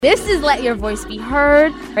This is Let Your Voice Be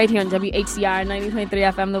Heard, right here on WHCR 90.3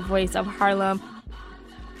 FM, the voice of Harlem.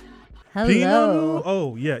 Hello.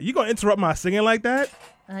 Oh, yeah. You going to interrupt my singing like that?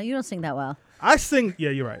 You don't sing that well. I sing. Yeah,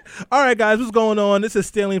 you're right. All right, guys, what's going on? This is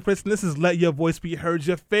Stanley Fritz, and this is Let Your Voice Be Heard,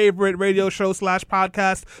 your favorite radio show /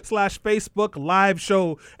 podcast / Facebook live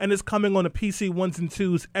show. And it's coming on the PC 1s and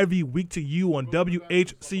 2s every week to you on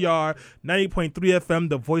WHCR 90.3 FM,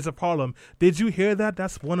 the voice of Harlem. Did you hear that?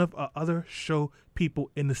 That's one of our other show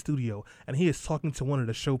people in the studio, and he is talking to one of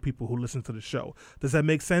the show people who listen to the show. Does that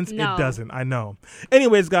make sense? No. It doesn't. I know.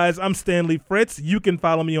 Anyways, guys, I'm Stanley Fritz. You can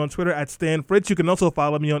follow me on Twitter at Stan Fritz. You can also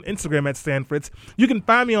follow me on Instagram at Stan Fritz. You can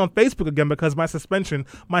find me on Facebook again because my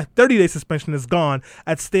 30-day suspension is gone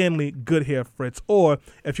at Stanley Goodhair Fritz. Or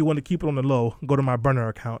if you want to keep it on the low, go to my burner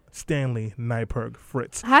account, Stanley Nyberg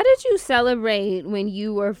Fritz. How did you celebrate when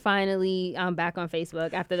you were finally back on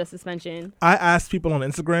Facebook after the suspension? I asked people on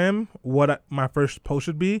Instagram what my first post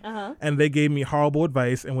should be, and they gave me horrible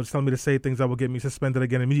advice and was telling me to say things that would get me suspended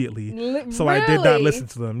again immediately. So really? I did not listen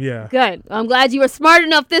to them. Yeah. Good. I'm glad you were smart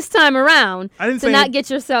enough this time around to not get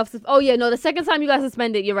yourself. Oh yeah, no. The second time you got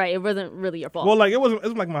suspended, you're right. It wasn't really your fault. Well, like it was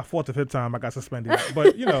like my fourth or fifth time I got suspended,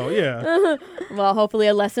 but yeah. Well, hopefully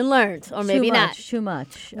a lesson learned, or maybe not. Too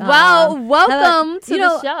much. Well, welcome to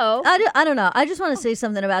the show. I don't know. I just want to say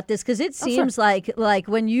something about this because it seems like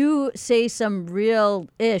when you say some real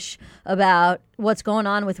ish about what's going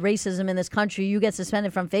on with racism in this country, you get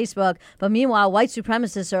suspended from Facebook. But meanwhile, white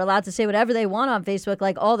supremacists are allowed to say whatever they want on Facebook,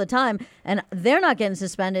 like all the time, and they're not getting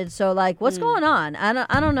suspended. So, like, what's going on?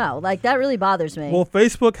 I don't know. Like, that really bothers me. Well,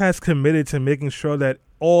 Facebook has committed to making sure that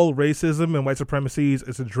all racism and white supremacies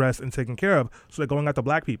is addressed and taken care of. So they're going after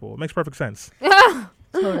black people. It makes perfect sense.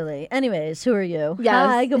 Totally. Anyways, who are you? Yes.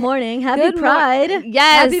 Hi, good morning. Happy Pride.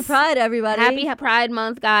 Yes. Happy Pride, everybody. Happy Pride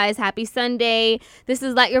Month, guys. Happy Sunday. This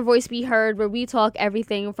is Let Your Voice Be Heard, where we talk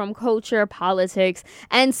everything from culture, politics,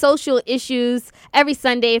 and social issues every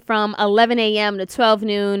Sunday from 11 a.m. to 12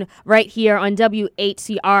 noon right here on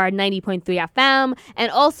WHCR 90.3 FM,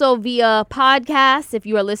 and also via podcast if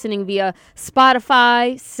you are listening via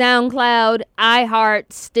Spotify, SoundCloud,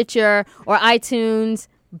 iHeart, Stitcher, or iTunes.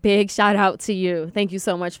 Big shout out to you. Thank you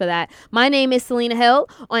so much for that. My name is Selena Hill.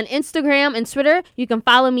 On Instagram and Twitter, you can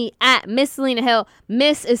follow me at Miss Selena Hill.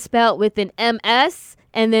 Miss is spelled with an MS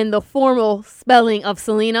and then the formal spelling of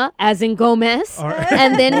Selena, as in Gomez,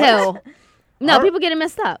 and then Hill. No, people get it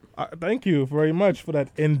messed up. Thank you very much for that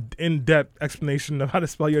in-depth explanation of how to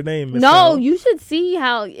spell your name, Ms. No, Hill. you should see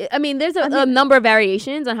how. I mean, there's a number of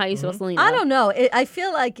variations on how you spell Selena. I don't know. I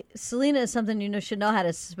feel like Selena is something you should know how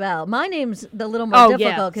to spell. My name's a little more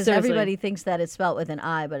difficult because everybody thinks that it's spelled with an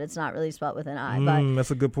I, but it's not really spelled with an I. But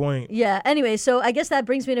that's a good point. Yeah. Anyway, so I guess that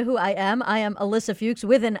brings me to who I am. I am Alyssa Fuchs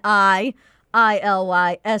with an I.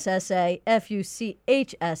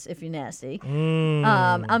 ILYSSAFUCHS if you're nasty.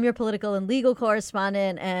 I'm your political and legal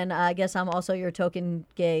correspondent, and I guess I'm also your token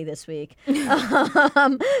gay this week.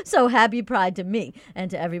 So happy Pride to me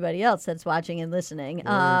and to everybody else that's watching and listening.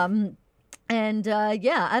 I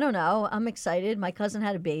don't know. I'm excited. My cousin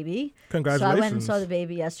had a baby. Congratulations. So I went and saw the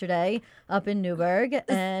baby yesterday up in Newburgh,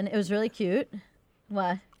 and it was really cute.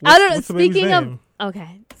 What? I don't know. What's the baby's Speaking of, name?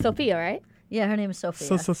 okay, Sophia, right? Yeah, her name is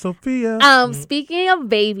Sophia. So Sophia. Speaking of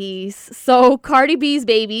babies, so Cardi B's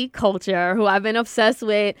baby, Culture, who I've been obsessed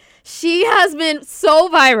with, she has been so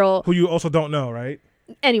viral. Who you also don't know, right?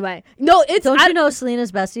 Anyway, no, it's Don't you know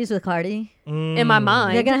Selena's besties with Cardi? in my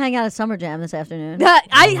mind. They're gonna hang out at Summer Jam this afternoon.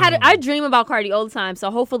 I dream about Cardi all the time,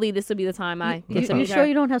 so hopefully this will be the time I get to You meet sure her.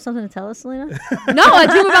 you don't have something to tell us, Selena? No, I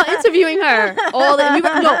dream about interviewing her.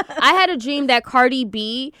 I had a dream that Cardi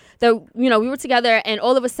B, we were together, and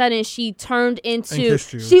all of a sudden she turned into. And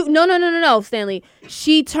kissed you. No, Stanley.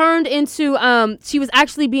 She turned into. She was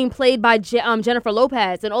actually being played by Jennifer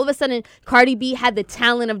Lopez, and all of a sudden Cardi B had the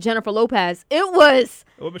talent of Jennifer Lopez. It was.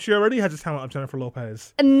 Oh, but she already has the talent of Jennifer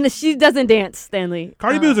Lopez. And she doesn't dance, Stanley.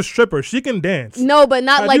 Cardi B is a stripper. She can dance. No, but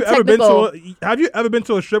not like technical. Have you ever been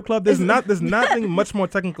to a strip club? There's nothing much more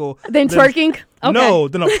technical than twerking. Okay. No,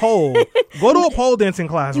 than a pole. Go to a pole dancing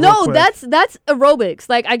class. No, that's aerobics.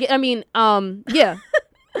 Like yeah.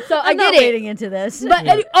 So I get it. Waiting into this, but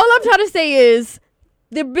all I'm trying to say is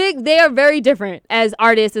they're big. They are very different as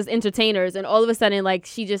artists, as entertainers, and all of a sudden, like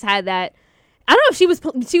she just had that. I don't know if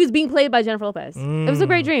she was being played by Jennifer Lopez. It was a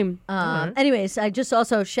great dream. Anyways, I just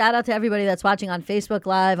also shout out to everybody that's watching on Facebook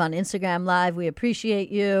Live, on Instagram Live. We appreciate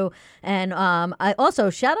you. And I also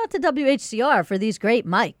shout out to WHCR for these great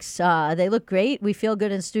mics. They look great. We feel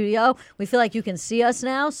good in studio. We feel like you can see us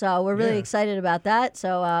now. So we're really excited about that.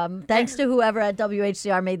 So thanks to whoever at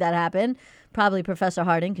WHCR made that happen. probably Professor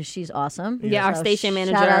Harding because she's awesome. Yeah, our station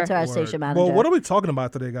manager. Shout out to our Word. station manager. Well, what are we talking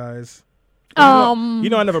about today, guys? You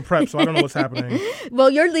know I never prep, so I don't know what's happening. Well,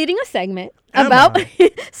 you're leading a segment Am about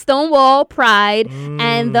I? Stonewall Pride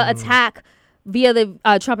and the attack via the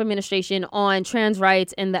Trump administration on trans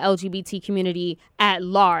rights and the LGBT community at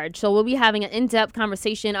large. So we'll be having an in-depth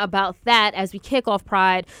conversation about that as we kick off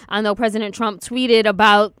Pride. I know President Trump tweeted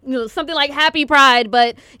about something like Happy Pride,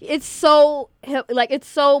 but it's so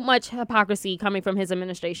much hypocrisy coming from his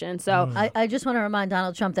administration. So I just want to remind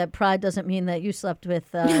Donald Trump that Pride doesn't mean that you slept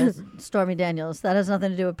with Stormy Daniels. That has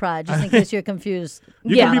nothing to do with Pride, just in case you're confused.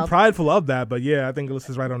 You can be prideful of that, but yeah, I think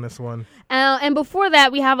Alyssa's right on this one. And before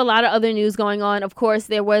that, we have a lot of other news going on. Of course,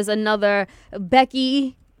 there was another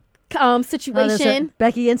Becky situation.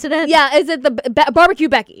 Becky incident? Yeah, is it the barbecue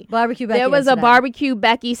Becky? Barbecue Becky There was incident. a barbecue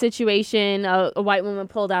Becky situation. A white woman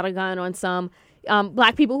pulled out a gun on some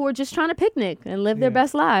black people who were just trying to picnic and live their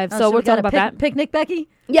best lives. Oh, so we're we got talking about that. Picnic Becky?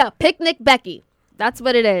 Yeah, picnic Becky. That's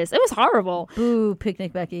what it is. It was horrible. Boo,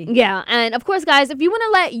 Picnic Becky. Yeah, and of course, guys, if you want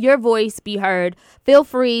to let your voice be heard, feel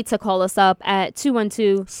free to call us up at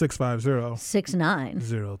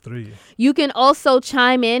 212-650-03. You can also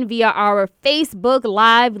chime in via our Facebook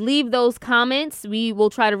Live. Leave those comments. We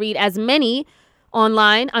will try to read as many on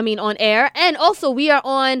air. And also, we are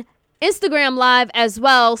on Instagram Live as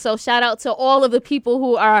well. So shout out to all of the people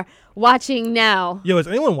who are watching now. Yo, is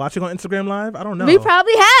anyone watching on Instagram Live? I don't know. We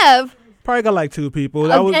probably have. Probably got like 2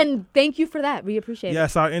 people. And thank you for that. We appreciate it.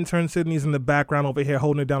 Yes, our intern Sydney's in the background over here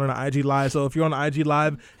holding it down on the IG Live. So if you're on the IG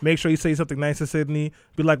Live, make sure you say something nice to Sydney.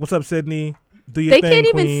 Be like, what's up, Sydney? Do your They thing, can't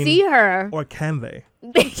even queen. see her. Or can they?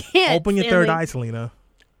 They can't. Open your Stanley. third eye, Selena.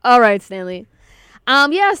 All right, Stanley.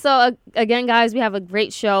 So again, guys, we have a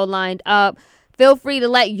great show lined up. Feel free to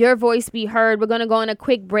let your voice be heard. We're going to go on a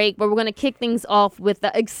quick break, but we're going to kick things off with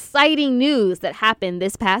the exciting news that happened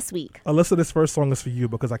this past week. Alyssa, this first song is for you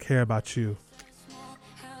because I care about you.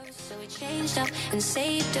 So we changed up and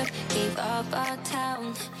saved up, gave up our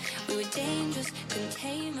town. We were dangerous, couldn't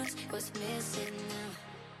tame us, what's missing now?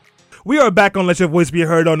 We are back on Let Your Voice Be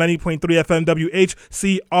Heard on 90.3 FM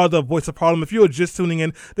WHCR, the voice of Harlem. If you are just tuning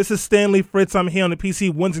in, this is Stanley Fritz. I'm here on the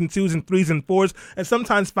PC 1s and 2s and 3s and 4s and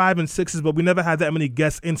sometimes 5 and 6s, but we never had that many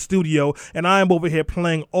guests in studio. And I am over here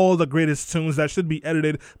playing all the greatest tunes that should be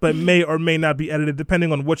edited, but may or may not be edited,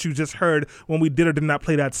 depending on what you just heard when we did or did not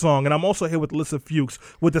play that song. And I'm also here with Alyssa Fuchs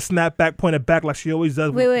with the snapback pointed back like she always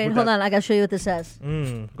does. Wait, hold on. I got to show you what this says.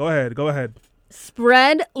 Go ahead.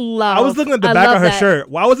 Spread love. I was looking at the back of her that. shirt.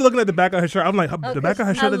 Why was I looking at the back of her shirt? I'm like, the back of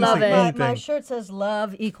her shirt doesn't love say it. anything. My shirt says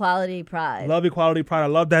love, equality, pride. Love, equality, pride. I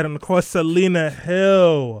love that. And of course, Selena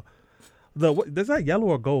Hill. Is that yellow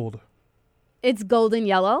or gold? It's golden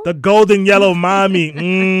yellow. The golden yellow mommy.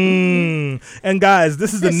 And guys,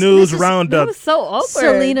 this is the news That roundup. was so awkward.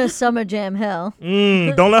 Selena Summer Jam Hill.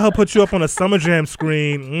 Don't let her put you up on a Summer Jam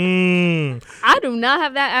screen. I do not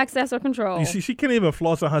have that access or control. You see, she can't even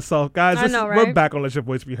floss on herself. Guys, I know, we're right? back on Let Your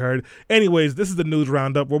Voice Be Heard. Anyways, this is the news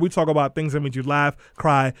roundup where we talk about things that make you laugh,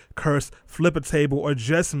 cry, curse, flip a table, or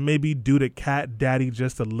just maybe do the cat daddy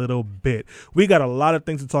just a little bit. We got a lot of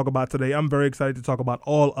things to talk about today. I'm very excited to talk about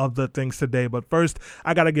all of the things today. But first,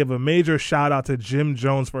 I got to give a major shout out to Jim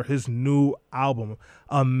Jones for his new album.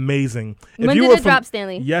 Amazing. When did it drop,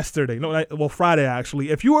 Stanley? Yesterday. Friday, actually.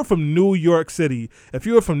 If you were from New York City, if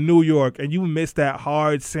you were from New York and you missed that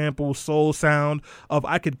hard sample soul sound of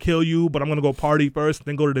I could kill you, but I'm going to go party first,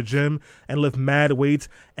 then go to the gym and lift mad weights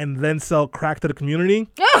and then sell crack to the community,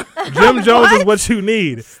 Jim Jones is what you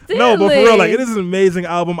need. No, but for real, like, it is an amazing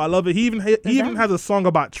album. I love it. He even has a song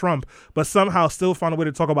about Trump, but somehow still found a way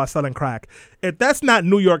to talk about selling crack. If that's not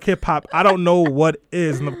New York hip hop, I don't know what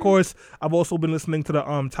is. And of course, I've also been listening to the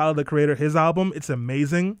Tyler the Creator, his album. It's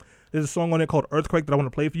amazing. There's a song on it called Earthquake that I want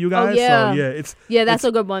to play for you guys. Oh, yeah. So that's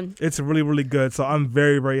a good one. It's really, really good. So I'm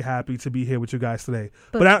very, very happy to be here with you guys today.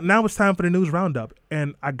 But now it's time for the news roundup.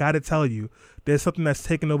 And I got to tell you, there's something that's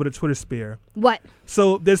taken over the Twitter sphere. What?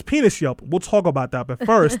 So there's penis Yelp. We'll talk about that. But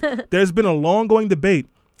first, there's been a long-going debate.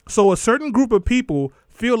 So a certain group of people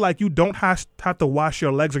feel like you don't have to wash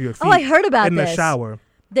your legs or your feet I heard about in the this. shower.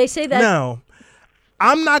 They say that. Now,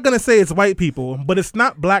 I'm not going to say it's white people, but it's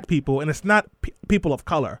not black people, and it's not people of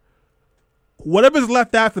color. Whatever's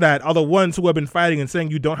left after that are the ones who have been fighting and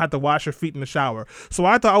saying you don't have to wash your feet in the shower. So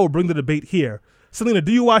I thought I would bring the debate here. Selena,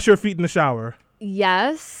 do you wash your feet in the shower?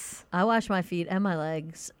 Yes. I wash my feet and my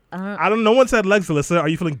legs. I don't. No one said legs, Alyssa. Are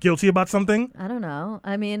you feeling guilty about something? I don't know.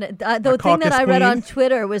 I mean, the thing that caucus I read queen? on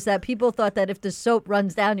Twitter was that people thought that if the soap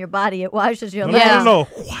runs down your body, it washes your No, legs. no.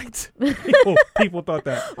 White people thought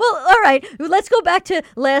that. Well, all right. Let's go back to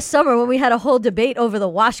last summer when we had a whole debate over the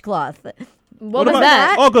washcloth. What was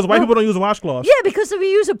that? Oh, because white people don't use washcloths. Yeah, because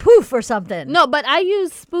we use a poof or something. No, but I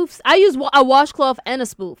use spoofs. I use a washcloth and a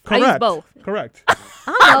spoof. I use both. Correct. I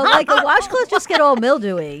don't know, like a washcloth just get all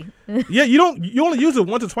mildewy. Yeah, you only use it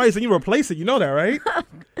once or twice and you replace it. You know that, right?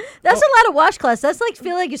 That's a lot of washcloths. That's like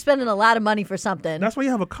feel like you're spending a lot of money for something. That's why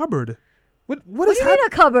you have a cupboard. What do you mean a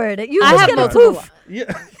cupboard? You I just have get a multiple. poof.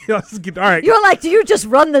 Yeah. All right. You're like, do you just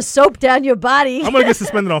run the soap down your body? I'm going to get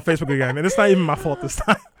suspended on Facebook again. And it's not even my fault this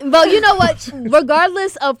time. Well, you know what?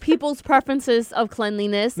 Regardless of people's preferences of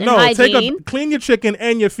cleanliness and hygiene. Clean your chicken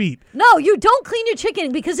and your feet. No, you don't clean your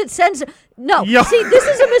chicken because it sends. No, Yo. see, this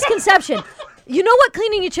is a misconception. You know what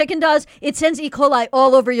cleaning your chicken does? It sends E. coli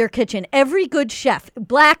all over your kitchen. Every good chef,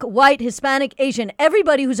 black, white, Hispanic, Asian,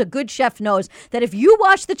 everybody who's a good chef knows that if you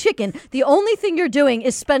wash the chicken, the only thing you're doing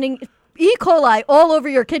is spending E. coli all over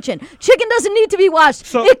your kitchen. Chicken doesn't need to be washed.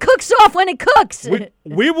 So it cooks off when it cooks.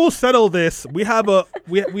 We will settle this. We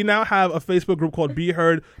now have a Facebook group called Be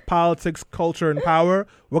Heard Politics, Culture, and Power.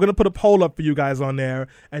 We're going to put a poll up for you guys on there,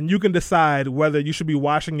 and you can decide whether you should be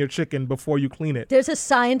washing your chicken before you clean it. There's a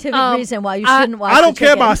scientific reason why you shouldn't wash I don't the care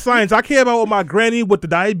chicken. about science. I care about what my granny with the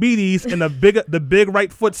diabetes and the big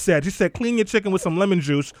right foot said. She said, clean your chicken with some lemon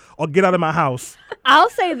juice or get out of my house. I'll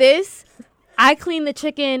say this. I clean the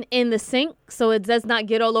chicken in the sink so it does not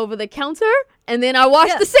get all over the counter, and then I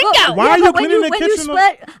wash the sink out. Why are you but when cleaning the when kitchen?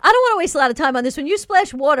 I don't want to waste a lot of time on this. When you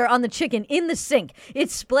splash water on the chicken in the sink,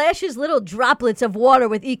 it splashes little droplets of water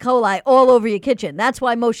with E. coli all over your kitchen. That's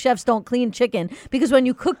why most chefs don't clean chicken, because when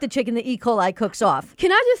you cook the chicken, the E. coli cooks off.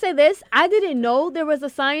 Can I just say this? I didn't know there was a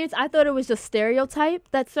science. I thought it was just stereotype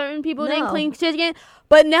that certain people didn't clean chicken.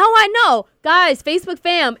 But now I know. Guys, Facebook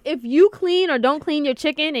fam, if you clean or don't clean your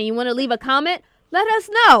chicken and you want to leave a comment, let us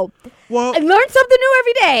know. Well, And learn something new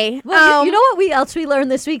every day. Well, you know what else we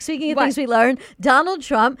learned this week? Speaking of What? things we learned, Donald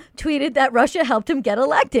Trump tweeted that Russia helped him get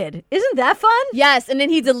elected. Isn't that fun? Yes, and then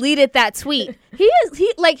he deleted that tweet.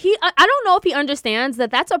 I don't know if he understands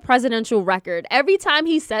that that's a presidential record. Every time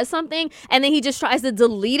he says something and then he just tries to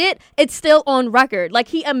delete it, it's still on record. Like,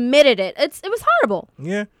 he admitted it. It was horrible.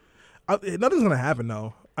 yeah. Nothing's going to happen,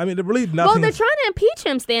 though. I mean, really nothing. Well, they're trying to impeach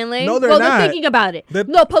him, Stanley. No, they're They're not. thinking about it. They're-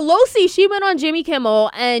 Pelosi, she went on Jimmy Kimmel,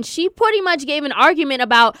 and she pretty much gave an argument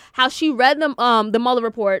about how she read the Mueller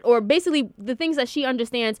report, or basically the things that she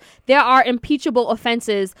understands. There are impeachable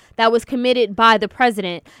offenses that was committed by the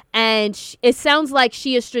president, and it sounds like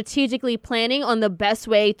she is strategically planning on the best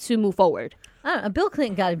way to move forward. I don't know. Bill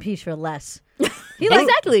Clinton got impeached for less.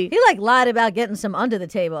 Exactly. He lied about getting some under the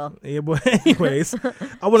table. Yeah, but anyways,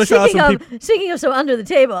 I want to shout out some people. Speaking of some under the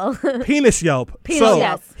table. Penis Yelp. Penis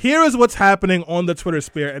Yelp. Here is what's happening on the Twitter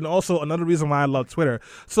sphere, and also another reason why I love Twitter.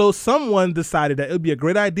 So someone decided that it would be a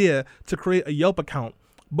great idea to create a Yelp account,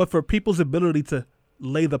 but for people's ability to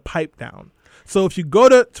lay the pipe down. So if you go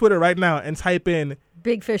to Twitter right now and type in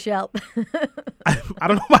Big Fish Yelp. I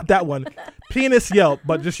don't know about that one. Penis Yelp,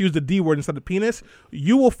 but just use the D word instead of penis.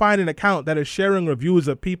 You will find an account that is sharing reviews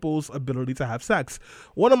of people's ability to have sex.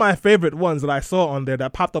 One of my favorite ones that I saw on there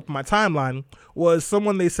that popped up in my timeline was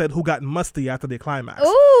someone they said who got musty after they climaxed.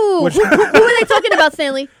 Ooh, Which- who were they talking about,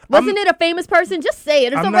 Stanley? Wasn't it a famous person? Just say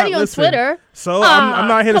it. It's I'm already not on listening. Twitter. So I'm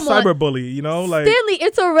not here to come on. cyberbully, you know? Like, Stanley,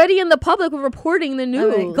 it's already in the public reporting the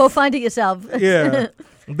news. All right, go find it yourself. yeah.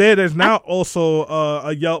 There's now also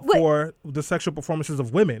a Yelp Wait. for the sexual performances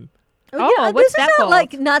of women. Oh, this what's is that not called?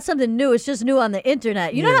 like not something new. It's just new on the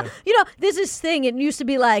internet. You know how there's this thing. It used to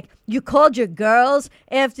be like you called your girls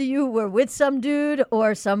after you were with some dude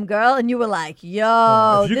or some girl, and you were like,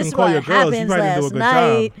 "Yo, if you this can is call what your girls, you happens probably did do a last good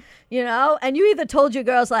night." job. You know, and you either told your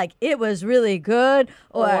girls like it was really good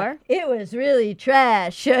or it was really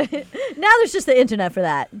trash. Now there's just the internet for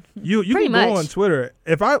that. You Pretty can go much. on Twitter.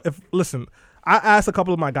 Listen, I asked a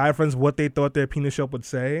couple of my guy friends what they thought their penis Yelp would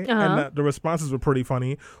say, and the responses were pretty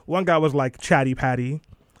funny. One guy was like chatty patty.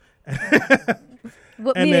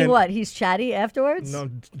 Meaning then- what? He's chatty afterwards? No,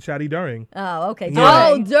 chatty during. Oh, okay. Yeah.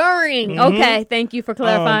 Oh, during. Okay, thank you for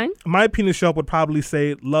clarifying. My penis Yelp would probably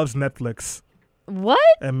say loves Netflix What?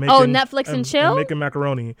 and Netflix and chill? and making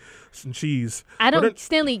macaroni and cheese. I don't. But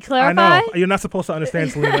Stanley, I clarify. know you're not supposed to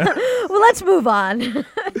understand, Selena. Well, let's move on.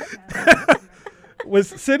 Was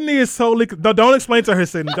Sydney is solely don't explain to her,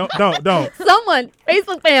 Sydney. Don't. Someone,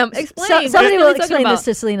 Facebook fam, explain. Somebody What will are you talking explain about? this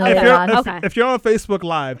to Selena If later you're, on. Okay. if you're on Facebook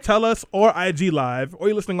Live, tell us, or IG Live, or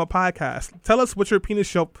you're listening on podcast, tell us what your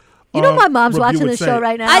penis Yelp. You know my mom's review watching would this say. show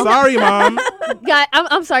right now. Sorry, Mom. Guy,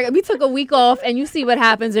 I'm sorry. We took a week off, and you see what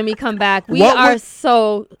happens when we come back. We What are would-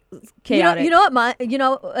 so chaotic. You know what?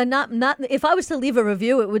 Not. If I was to leave a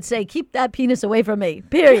review, it would say, "Keep that penis away from me."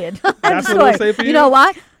 Period. End That's what it story. would say for you? know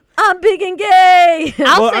why? I'm big and gay.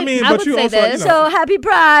 I'll Well, say, I mean, I but would you say also, this. you know- So happy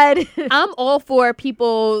Pride. I'm all for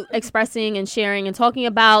people expressing and sharing and talking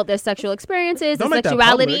about their sexual experiences Don't and make that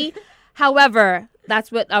sexuality. However,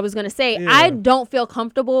 that's what I was going to say. Yeah. I don't feel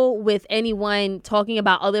comfortable with anyone talking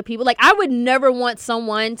about other people. Like, I would never want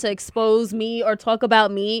someone to expose me or talk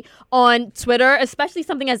about me on Twitter, especially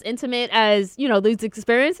something as intimate as, you know, these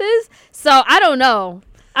experiences. So I don't know.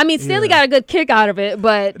 I mean, Stanley Yeah. got a good kick out of it,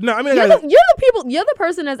 but No, I mean, you're the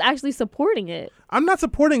person that's actually supporting it. I'm not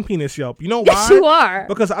supporting Penis Yelp. You know why? Yes, you are.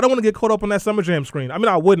 Because I don't want to get caught up on that Summer Jam screen. I mean,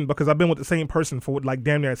 I wouldn't because I've been with the same person for like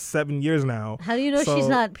damn near 7 years now. How do you know So- she's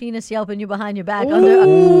not penis yelping you behind your back under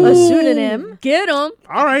a pseudonym? Get him.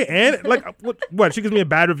 All right, and like, what? She gives me a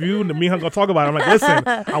bad review, and me and her gonna talk about it. I'm like, listen,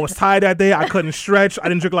 I was tired that day. I couldn't stretch. I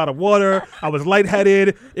didn't drink a lot of water. I was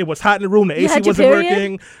lightheaded. It was hot in the room. The You AC had your wasn't period?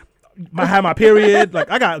 working. I had my period. Like,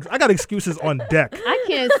 I got excuses on deck. I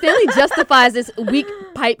can't. Stanley justifies this weak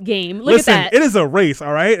pipe game. Look Listen, at that. it is a race.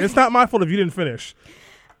 All right, it's not my fault if you didn't finish.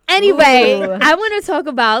 Anyway, Ooh. I want to talk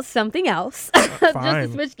about something else. Just to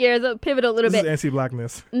Fine. switch gears, pivot a little This is bit.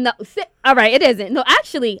 anti-blackness. No, all right, it isn't. No,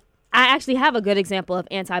 actually, I actually have a good example of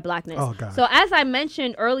anti-blackness. Oh, God. So as I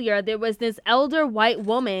mentioned earlier, there was this elder white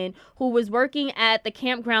woman who was working at the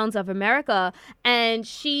Campgrounds of America, and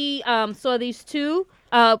she saw these two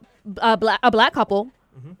a black couple.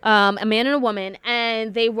 A man and a woman,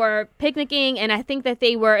 and they were picnicking, and I think that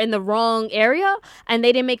they were in the wrong area and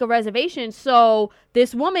they didn't make a reservation. So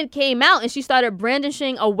this woman came out and she started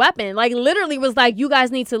brandishing a weapon, like literally was like, you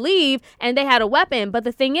guys need to leave, and they had a weapon. But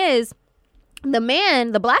the thing is,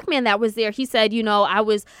 the black man that was there, he said, you know,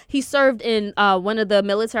 he served in one of the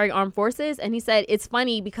military armed forces, and he said it's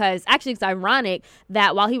funny because actually it's ironic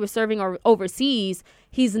that while he was serving overseas,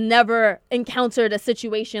 he's never encountered a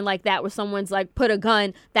situation like that where someone's like put a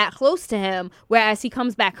gun that close to him, whereas he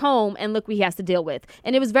comes back home and look what he has to deal with.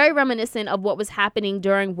 And it was very reminiscent of what was happening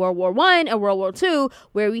during World War I and World War II,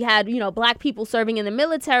 where we had, you know, black people serving in the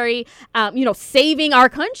military, you know, saving our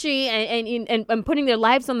country and putting their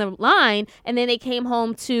lives on the line. And then they came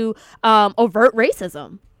home to overt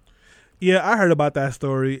racism. Yeah, I heard about that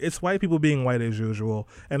story. It's white people being white as usual.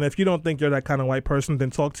 And if you don't think you're that kind of white person,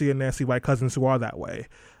 then talk to your nasty white cousins who are that way.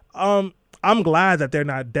 I'm glad that they're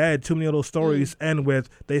not dead. Too many of those stories end with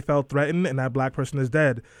they felt threatened and that black person is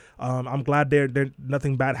dead. I'm glad they're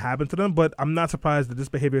nothing bad happened to them, but I'm not surprised that this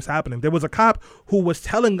behavior is happening. There was a cop who was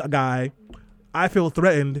telling a guy, I feel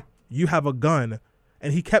threatened, you have a gun.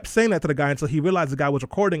 And he kept saying that to the guy until he realized the guy was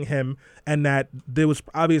recording him and that there was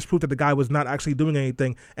obvious proof that the guy was not actually doing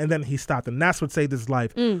anything. And then he stopped. And that's what saved his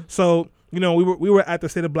life. So, you know, we were at the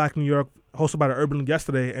State of Black New York hosted by the Urban League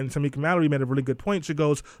yesterday. And Tamika Mallory made a really good point. She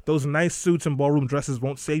goes, those nice suits and ballroom dresses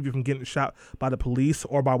won't save you from getting shot by the police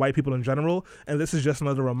or by white people in general. And this is just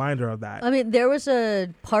another reminder of that. I mean, there was a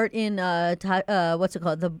part in what's it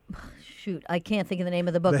called? Shoot, I can't think of the name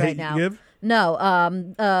of the book The right Hate now. U Give?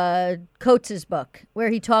 No, Coates' book, where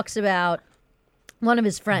he talks about one of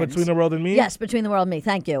his friends. Between the World and Me? Yes, Between the World and Me.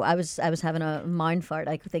 Thank you. I was having a mind fart,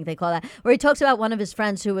 I think they call that. Where he talks about one of his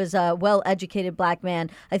friends who was a well-educated black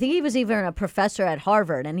man. I think he was even a professor at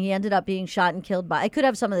Harvard, and he ended up being shot and killed by. I could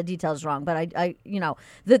have some of the details wrong, but I you know,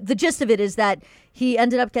 the gist of it is that he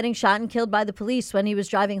ended up getting shot and killed by the police when he was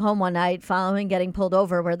driving home one night following getting pulled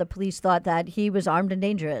over, where the police thought that he was armed and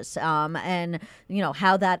dangerous, and you know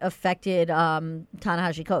how that affected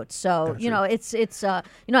Ta-Nehisi Coates. So Gotcha. you know, it's you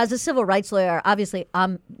know, as a civil rights lawyer, obviously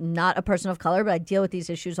I'm not a person of color, but I deal with these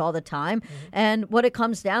issues all the time. And what it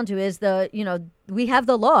comes down to is we have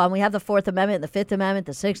the law, and we have the Fourth Amendment, the Fifth Amendment,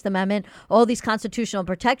 the Sixth Amendment, all these constitutional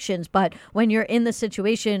protections. But when you're in the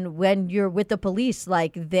situation, when you're with the police,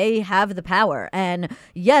 like, they have the power. And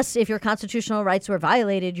yes, if your constitutional rights were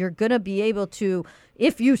violated, you're going to be able to,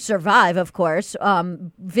 if you survive, of course,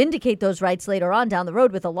 vindicate those rights later on down the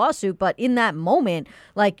road with a lawsuit. But in that moment,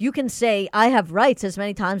 like, you can say, I have rights as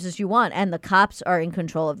many times as you want, and the cops are in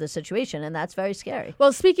control of the situation. And that's very scary.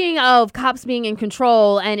 Well, speaking of cops being in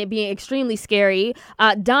control and it being extremely scary,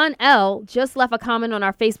 Don L. just left a comment on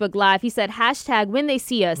our Facebook Live. He said, hashtag when they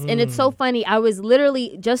see us. And it's so funny. I was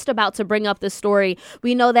literally just about to bring up this story.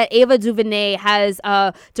 We know that Ava DuVernay has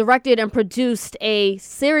directed and produced a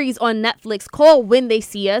series on Netflix called When They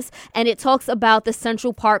See Us, and it talks about the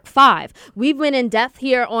Central Park Five. We've been in depth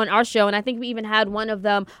here on our show, and I think we even had one of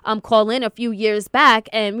them call in a few years back,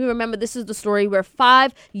 and we remember this is the story where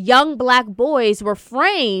 5 young black boys were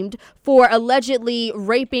framed for allegedly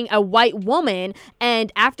raping a white woman,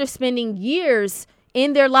 and after spending years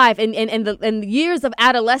in their life and years of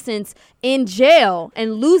adolescence in jail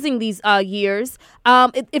and losing these years,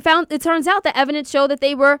 it turns out the evidence showed that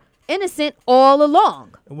they were innocent all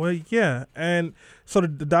along. Well, yeah, and so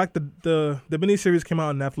the miniseries came out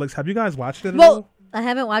on Netflix. Have you guys watched it at Well, all? I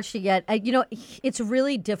haven't watched it yet. It's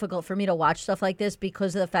really difficult for me to watch stuff like this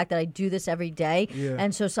because of the fact that I do this every day. Yeah.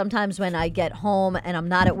 And so sometimes when I get home and I'm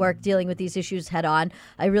not at work dealing with these issues head on,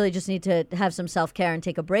 I really just need to have some self-care and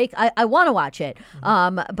take a break. I want to watch it,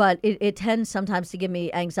 but it tends sometimes to give me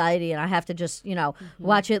anxiety, and I have to just,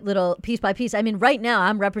 watch it little piece by piece. I mean, right now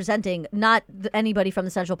I'm representing not anybody from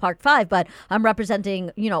the Central Park Five, but I'm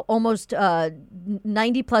representing, almost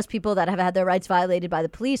 90 plus people that have had their rights violated by the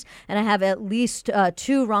police, and I have at least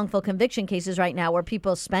 2 wrongful conviction cases right now where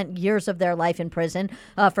people spent years of their life in prison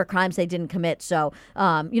for crimes they didn't commit. So,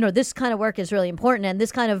 this kind of work is really important, and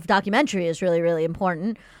this kind of documentary is really, really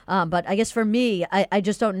important. But I guess for me, I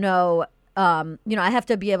just don't know. I have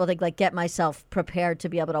to be able to get myself prepared to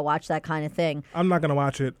be able to watch that kind of thing. I'm not gonna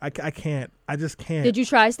watch it. I can't. I just can't. Did you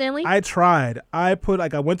try, Stanley? I tried. I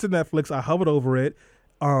went to Netflix. I hovered over it.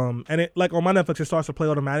 And it on my Netflix, it starts to play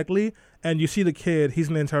automatically, and you see the kid. He's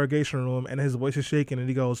in the interrogation room, and his voice is shaking, and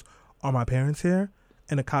he goes, "Are my parents here?"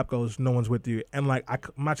 And the cop goes, "No one's with you." And my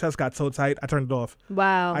chest got so tight, I turned it off.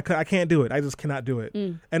 Wow. I can't do it. I just cannot do it.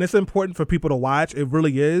 And it's important for people to watch. It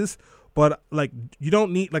really is. But you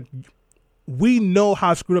don't need we know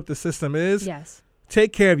how screwed up the system is. Yes.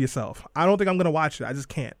 Take care of yourself. I don't think I'm gonna watch it. I just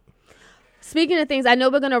can't. Speaking of things, I know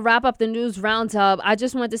we're going to wrap up the news roundup. I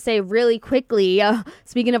just want to say really quickly,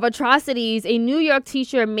 speaking of atrocities, a New York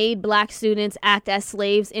teacher made black students act as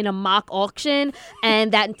slaves in a mock auction,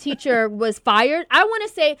 and that teacher was fired. I want to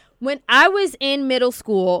say, when I was in middle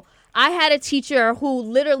school, I had a teacher who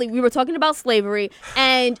literally, we were talking about slavery,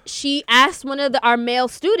 and she asked one of our male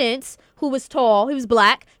students, who was tall, he was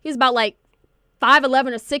black, he was about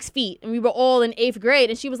 5'11" or 6 feet, and we were all in 8th grade,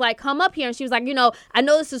 and she was like, "Come up here," and she was like, "I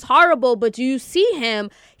know this is horrible, but do you see him?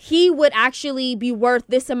 He would actually be worth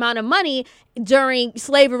this amount of money during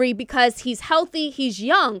slavery because he's healthy, he's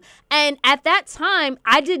young." And at that time,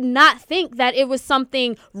 I did not think that it was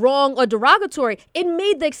something wrong or derogatory. It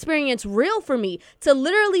made the experience real for me to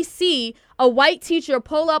literally see a white teacher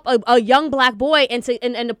pull up a young black boy and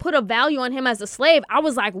to put a value on him as a slave. I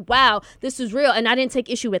was like, wow, this is real, and I didn't take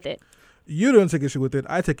issue with it. You don't take issue with it.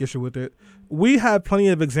 I take issue with it. We have plenty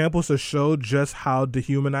of examples to show just how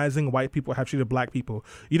dehumanizing white people have treated black people.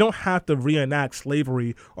 You don't have to reenact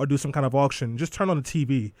slavery or do some kind of auction. Just turn on the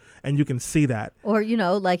TV and you can see that. Or,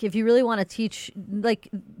 if you really want to teach,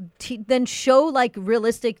 then show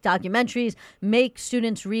realistic documentaries, make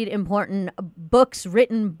students read important books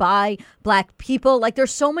written by black people.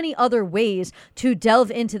 There's so many other ways to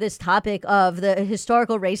delve into this topic of the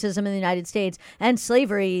historical racism in the United States and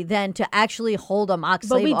slavery than to actually hold a mock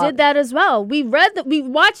slave. But we did that as well. We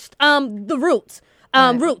watched the Roots.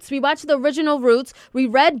 Roots. We watched the original Roots. We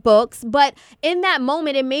read books, but in that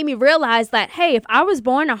moment, it made me realize that, hey, if I was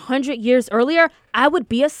born 100 years earlier, I would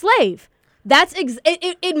be a slave. That's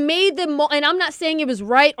it made them more, and I'm not saying it was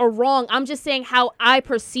right or wrong. I'm just saying how I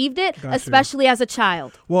perceived it, especially as a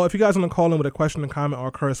child. Well, if you guys want to call in with a question, a comment, or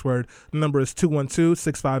a curse word, the number is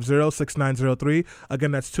 212-650-6903.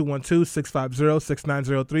 Again, that's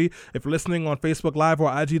 212-650-6903. If you're listening on Facebook Live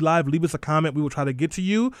or IG Live, leave us a comment. We will try to get to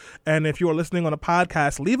you. And if you are listening on a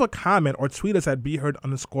podcast, leave a comment or tweet us at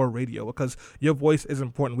BeHeard_radio because your voice is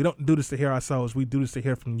important. We don't do this to hear ourselves. We do this to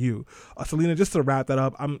hear from you. Selena, just to wrap that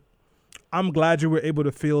up, I'm glad you were able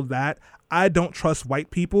to feel that. I don't trust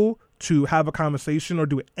white people to have a conversation or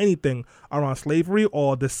do anything around slavery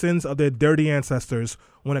or the sins of their dirty ancestors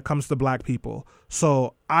when it comes to black people.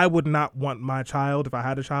 So I would not want my child, if I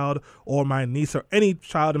had a child, or my niece or any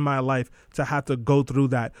child in my life to have to go through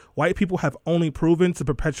that. White people have only proven to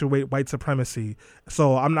perpetuate white supremacy.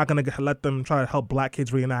 So I'm not going to let them try to help black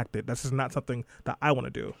kids reenact it. That's just not something that I want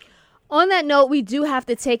to do. On that note, we do have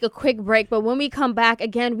to take a quick break, but when we come back,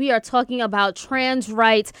 again, we are talking about trans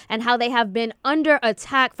rights and how they have been under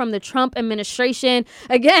attack from the Trump administration.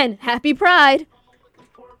 Again, happy Pride.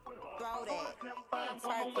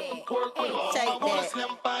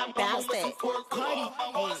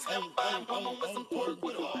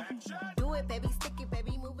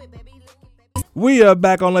 We are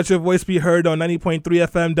back on Let Your Voice Be Heard on 90.3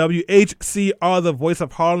 FM WHCR, the voice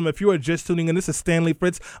of Harlem. If you are just tuning in, this is Stanley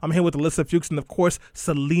Fritz. I'm here with Alyssa Fuchs and, of course,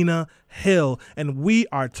 Selena Hill. And we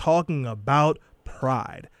are talking about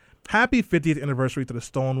Pride. Happy 50th anniversary to the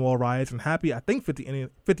Stonewall riots and happy, I think,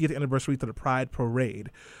 50th anniversary to the Pride Parade.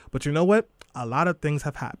 But you know what? A lot of things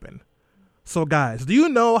have happened. So, guys, do you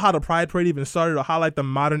know how the Pride Parade even started or how, the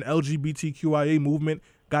modern LGBTQIA movement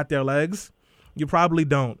got their legs? You probably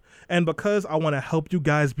don't. And because I want to help you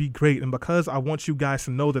guys be great, and because I want you guys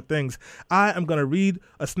to know the things, I am going to read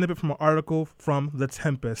a snippet from an article from The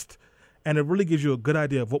Tempest. And it really gives you a good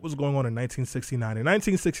idea of what was going on in 1969. In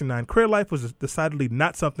 1969, queer life was decidedly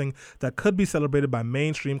not something that could be celebrated by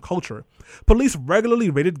mainstream culture. Police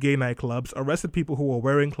regularly raided gay nightclubs, arrested people who were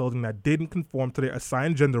wearing clothing that didn't conform to their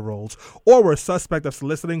assigned gender roles, or were suspect of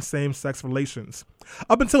soliciting same-sex relations.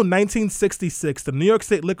 Up until 1966, the New York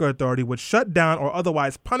State Liquor Authority would shut down or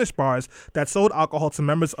otherwise punish bars that sold alcohol to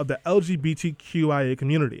members of the LGBTQIA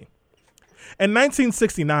community. In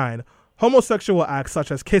 1969, homosexual acts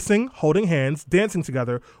such as kissing, holding hands, dancing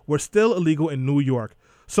together were still illegal in New York.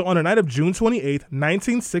 So on the night of June 28,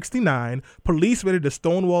 1969, police raided the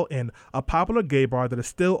Stonewall Inn, a popular gay bar that is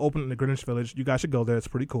still open in the Greenwich Village. You guys should go there. It's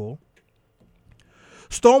pretty cool.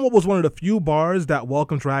 Stonewall was one of the few bars that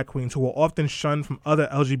welcomed drag queens who were often shunned from other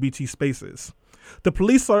LGBT spaces. The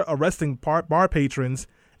police started arresting bar patrons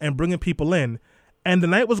and bringing people in, and the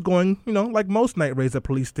night was going, like most night raids that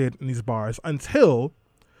police did in these bars, until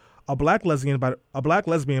a black lesbian by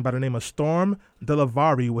the name of Storm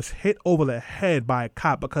Delavari was hit over the head by a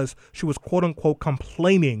cop because she was quote-unquote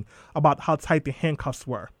complaining about how tight the handcuffs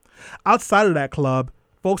were. Outside of that club,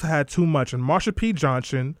 folks had too much, and Marsha P.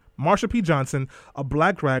 Johnson, a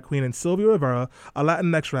black drag queen, and Sylvia Rivera, a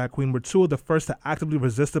Latinx drag queen, were two of the first to actively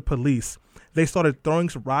resist the police. They started throwing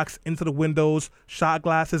rocks into the windows, shot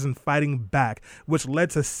glasses, and fighting back, which led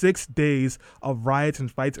to 6 days of riots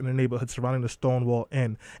and fights in the neighborhood surrounding the Stonewall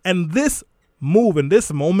Inn. And this move and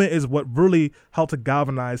this moment is what really helped to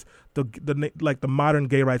galvanize the modern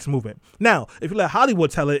gay rights movement. Now, if you let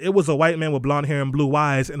Hollywood tell it, it was a white man with blonde hair and blue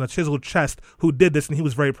eyes and a chiseled chest who did this, and he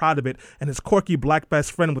was very proud of it. And his quirky black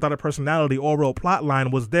best friend without a personality or real plot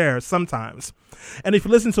line was there sometimes. And if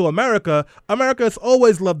you listen to America has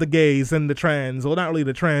always loved the gays and the trans, well, not really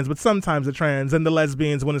the trans, but sometimes the trans and the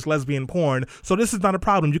lesbians when it's lesbian porn. So this is not a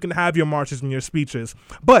problem. You can have your marches and your speeches.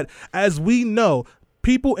 But as we know,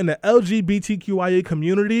 people in the LGBTQIA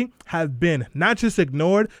community have been not just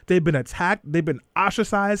ignored, they've been attacked, they've been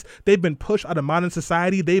ostracized, they've been pushed out of modern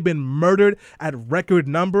society, they've been murdered at record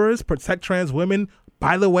numbers. Protect trans women,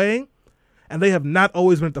 by the way. And they have not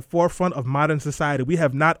always been at the forefront of modern society. We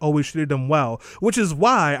have not always treated them well, which is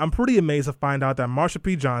why I'm pretty amazed to find out that Marsha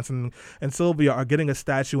P. Johnson and Sylvia are getting a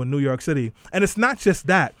statue in New York City. And it's not just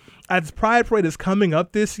that. As Pride Parade is coming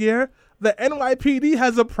up this year, the NYPD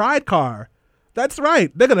has a Pride car. That's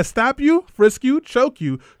right. They're going to stop you, frisk you, choke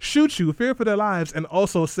you, shoot you, fear for their lives, and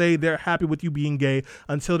also say they're happy with you being gay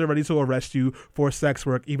until they're ready to arrest you for sex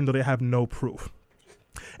work, even though they have no proof.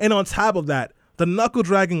 And on top of that, the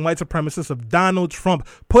knuckle-dragging white supremacist of Donald Trump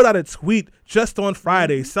put out a tweet just on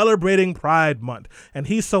Friday celebrating Pride Month. And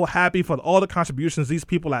he's so happy for all the contributions these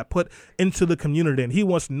people have put into the community. And he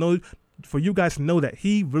wants to know, for you guys to know that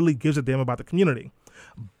he really gives a damn about the community.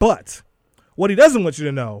 But what he doesn't want you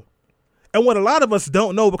to know, and what a lot of us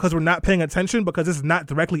don't know because we're not paying attention, because it's not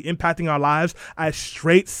directly impacting our lives as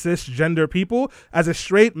straight cisgender people, as a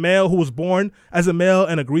straight male who was born as a male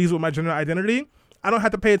and agrees with my gender identity, I don't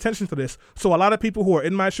have to pay attention to this. So a lot of people who are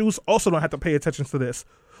in my shoes also don't have to pay attention to this.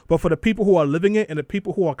 But for the people who are living it and the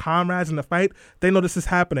people who are comrades in the fight, they know this is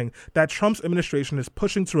happening, that Trump's administration is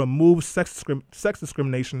pushing to remove sex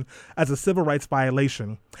discrimination as a civil rights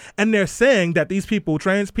violation. And they're saying that these people,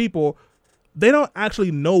 trans people, they don't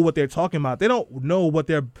actually know what they're talking about. They don't know what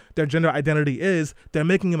their gender identity is. They're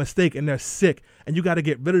making a mistake and they're sick. And you got to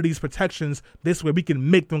get rid of these protections. This way we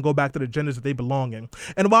can make them go back to the genders that they belong in.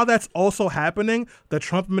 And while that's also happening, the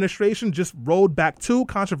Trump administration just rolled back 2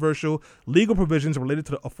 controversial legal provisions related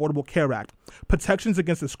to the Affordable Care Act. Protections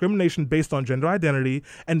against discrimination based on gender identity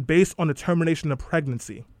and based on the termination of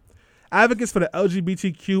pregnancy. Advocates for the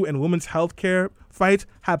LGBTQ and women's health care fight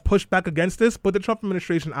have pushed back against this, but the Trump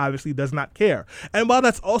administration obviously does not care. And while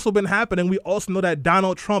that's also been happening, we also know that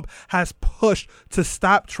Donald Trump has pushed to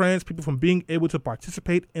stop trans people from being able to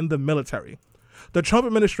participate in the military. The Trump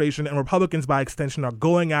administration and Republicans, by extension, are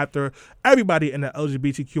going after everybody in the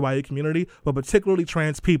LGBTQIA community, but particularly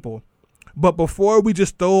trans people. But before we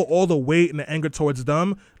just throw all the weight and the anger towards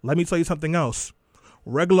them, let me tell you something else.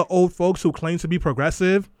 Regular old folks who claim to be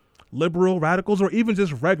progressive, liberal, radicals, or even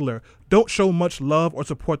just regular, don't show much love or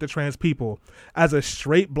support to trans people. As a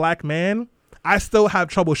straight black man, I still have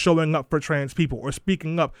trouble showing up for trans people or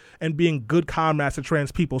speaking up and being good comrades to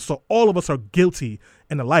trans people. So all of us are guilty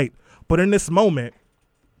in the light. But in this moment,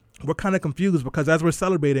 we're kind of confused because as we're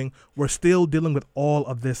celebrating, we're still dealing with all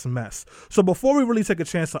of this mess. So before we really take a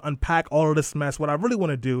chance to unpack all of this mess, what I really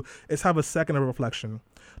want to do is have a second of reflection.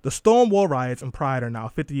 The Stonewall riots and Pride are now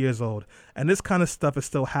 50 years old, and this kind of stuff is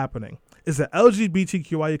still happening. Is the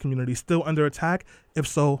LGBTQIA community still under attack? If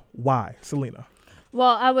so, why? Selena.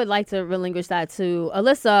 Well, I would like to relinquish that to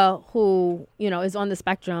Alyssa, who, is on the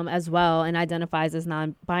spectrum as well and identifies as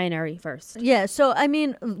non-binary first. Yeah. So, I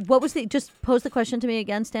mean, what was just pose the question to me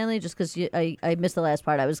again, Stanley, just because I missed the last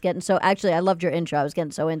part. I loved your intro. I was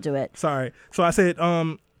getting so into it. Sorry. So I said,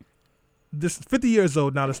 this 50 years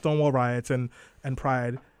old now, the Stonewall riots and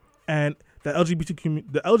Pride, and the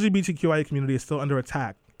LGBTQIA community is still under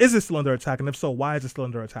attack. Is it still under attack? And if so, why is it still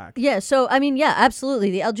under attack? Yeah, so, I mean, yeah, absolutely.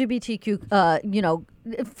 The LGBTQ,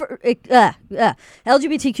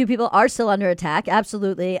 LGBTQ people are still under attack.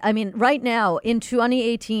 Absolutely. I mean, right now in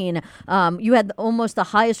 2018, you had almost the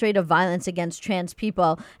highest rate of violence against trans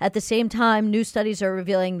people. At the same time, new studies are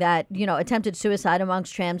revealing that, attempted suicide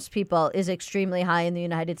amongst trans people is extremely high in the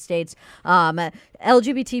United States.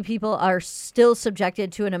 LGBT people are still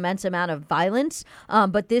subjected to an immense amount of violence,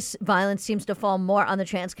 but this violence seems to fall more on the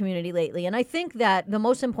trans community lately. And I think that the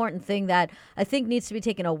most important thing that I think needs to be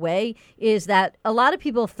taken away is that a lot of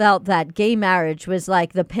people felt that gay marriage was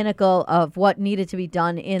like the pinnacle of what needed to be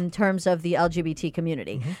done in terms of the LGBT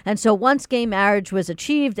community. Mm-hmm. And so once gay marriage was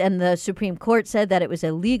achieved and the Supreme Court said that it was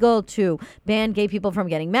illegal to ban gay people from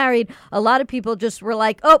getting married, a lot of people just were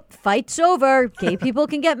like, oh, fight's over. Gay people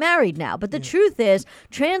can get married now. But the truth is,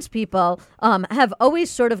 trans people have always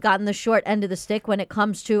sort of gotten the short end of the stick when it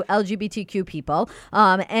comes to LGBTQ people.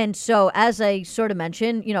 And so as I sort of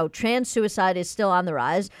mentioned, trans suicide is still on the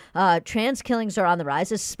rise. Trans killings are on the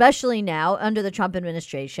rise, especially now under the Trump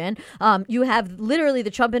administration. You have literally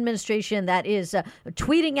the Trump administration that is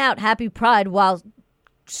tweeting out Happy Pride while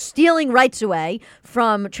stealing rights away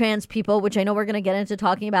from trans people, which I know we're going to get into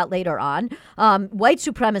talking about later on. White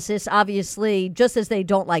supremacists, obviously, just as they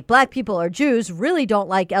don't like black people or Jews, really don't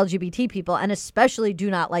like LGBT people and especially do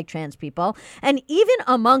not like trans people. And even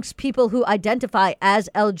amongst people who identify as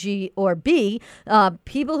LG or B,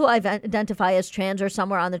 people who identify as trans or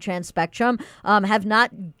somewhere on the trans spectrum have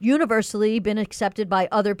not universally been accepted by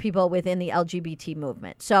other people within the LGBT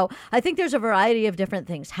movement. So I think there's a variety of different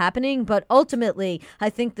things happening, but ultimately, I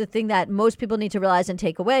think the thing that most people need to realize and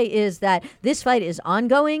take away is that this fight is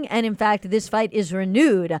ongoing. And in fact, this fight is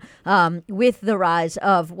renewed with the rise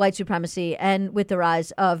of white supremacy and with the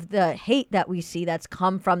rise of the hate that we see that's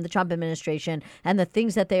come from the Trump administration and the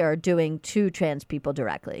things that they are doing to trans people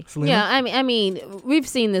directly. Selena? Yeah, I mean, we've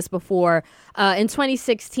seen this before. In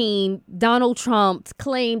 2016, Donald Trump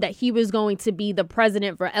claimed that he was going to be the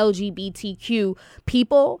president for LGBTQ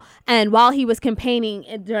people. And while he was campaigning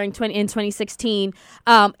in 2016,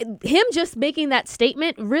 him just making that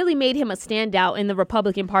statement really made him a standout in the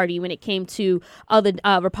Republican Party when it came to other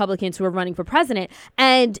Republicans who were running for president.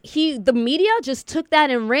 And the media just took that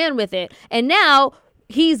and ran with it. And now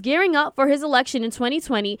he's gearing up for his election in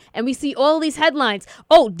 2020, and we see all these headlines.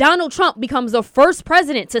 Oh, Donald Trump becomes the first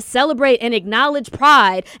president to celebrate and acknowledge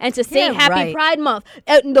Pride and to say Happy Pride Month.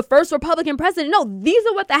 The first Republican president. No, these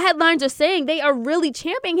are what the headlines are saying. They are really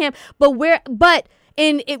championing him.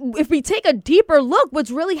 If we take a deeper look,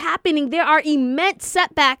 what's really happening, there are immense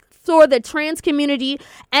setbacks for the trans community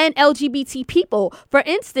and LGBT people. For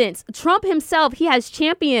instance, Trump himself, he has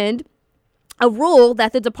championed a rule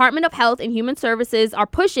that the Department of Health and Human Services are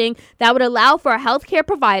pushing that would allow for healthcare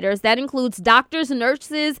providers, that includes doctors,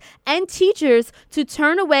 nurses, and teachers, to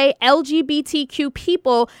turn away LGBTQ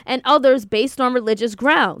people and others based on religious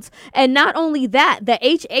grounds. And not only that, the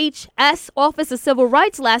HHS Office of Civil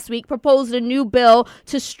Rights last week proposed a new bill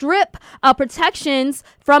to strip protections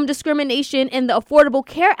from discrimination in the Affordable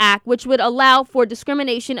Care Act, which would allow for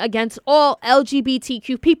discrimination against all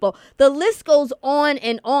LGBTQ people. The list goes on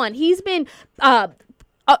and on. He's been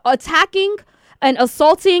attacking and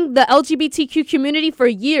assaulting the LGBTQ community for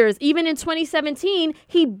years. Even in 2017,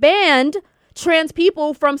 he banned trans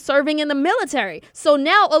people from serving in the military. So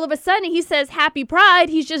now all of a sudden he says Happy Pride.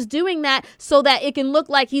 He's just doing that so that it can look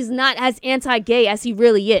like he's not as anti-gay as he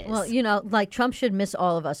really is. Well, like Trump should miss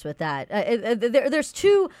all of us with that. There's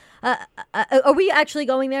two. Are we actually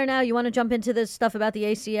going there now? You want to jump into this stuff about the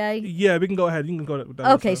ACA? Yeah, we can go ahead. You can go with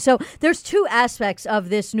that. Okay, so there's two aspects of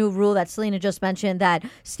this new rule that Selena just mentioned that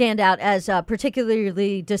stand out as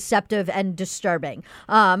particularly deceptive and disturbing.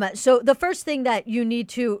 So the first thing that you need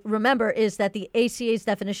to remember is that the ACA's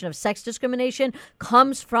definition of sex discrimination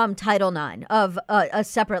comes from Title IX of a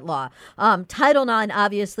separate law. Title IX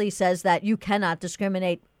obviously says that you cannot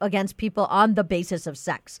discriminate against people on the basis of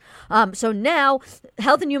sex. So now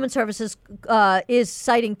Health and Human Services is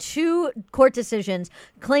citing 2 court decisions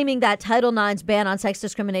claiming that Title IX's ban on sex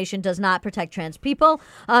discrimination does not protect trans people.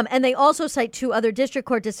 And they also cite 2 other district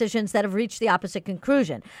court decisions that have reached the opposite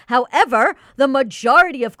conclusion. However, the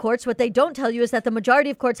majority of courts, what they don't tell you is that the majority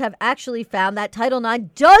of courts have actually found that Title IX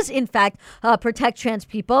does, in fact, protect trans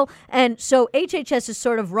people. And so HHS is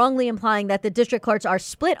sort of wrongly implying that the district courts are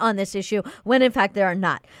split on this issue when, in fact, they are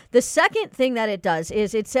not. The second thing that it does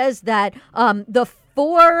is it says that the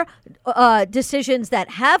 4 decisions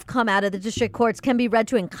that have come out of the district courts can be read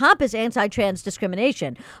to encompass anti-trans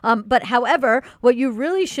discrimination. But however, what you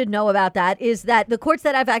really should know about that is that the courts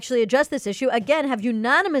that have actually addressed this issue, again, have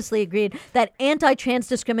unanimously agreed that anti-trans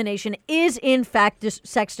discrimination is, in fact,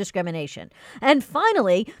 sex discrimination. And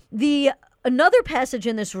finally, another passage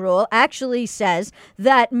in this rule actually says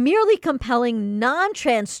that merely compelling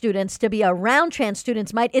non-trans students to be around trans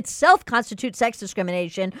students might itself constitute sex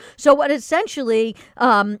discrimination. So what essentially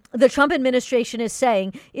the Trump administration is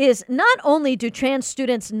saying is not only do trans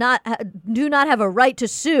students do not have a right to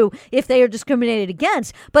sue if they are discriminated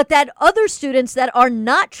against, but that other students that are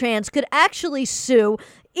not trans could actually sue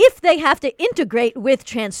if they have to integrate with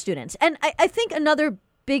trans students. And I think another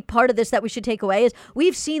big part of this that we should take away is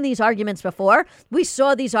we've seen these arguments before. We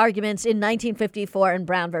saw these arguments in 1954 in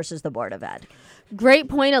Brown versus the Board of Ed. Great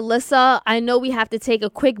point, Alyssa. I know we have to take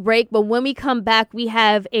a quick break, but when we come back, we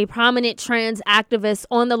have a prominent trans activist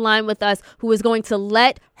on the line with us who is going to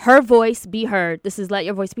let her voice be heard. This is Let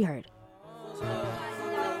Your Voice Be Heard.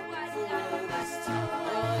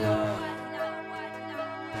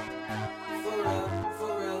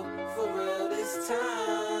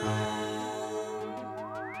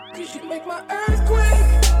 Make my earthquake.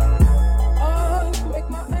 Make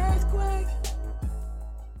my earthquake.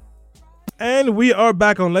 And we are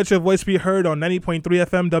back on Let Your Voice Be Heard on 90.3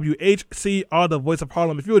 FM WHCR, the voice of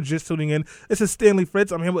Harlem. If you were just tuning in, this is Stanley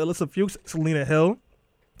Fritz. I'm here with Alyssa Fuchs, Selena Hill,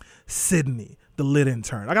 Sydney, the lit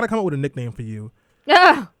intern. I got to come up with a nickname for you.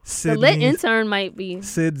 Yeah, Sydney, the lit intern might be.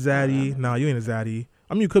 Sid Zaddy. No, you ain't a Zaddy.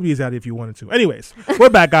 I mean, you could be a Zaddy if you wanted to. Anyways, we're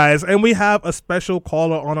back, guys, and we have a special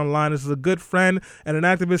caller on the line. This is a good friend and an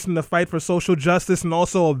activist in the fight for social justice and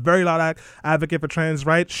also a very loud advocate for trans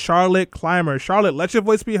rights, Charlotte Clymer. Charlotte, let your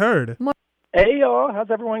voice be heard. Hey, y'all.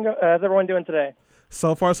 How's everyone doing today?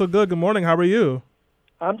 So far, so good. Good morning. How are you?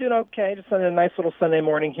 I'm doing okay. Just on a nice little Sunday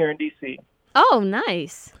morning here in D.C. Oh,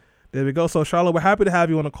 nice. There we go. So, Charlotte, we're happy to have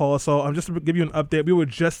you on the call. So, just to give you an update, we were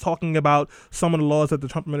just talking about some of the laws that the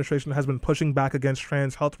Trump administration has been pushing back against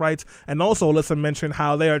trans health rights. And also, Alyssa mentioned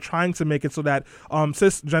how they are trying to make it so that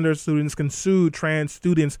cisgender students can sue trans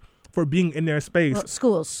students for being in their space.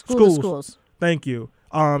 Well, schools. Thank you.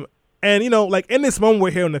 And, you know, like in this moment,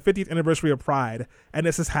 we're here on the 50th anniversary of Pride, and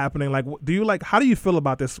this is happening. Like, how do you feel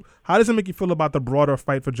about this? How does it make you feel about the broader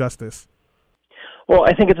fight for justice? Well,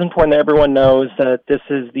 I think it's important that everyone knows that this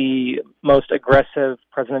is the most aggressive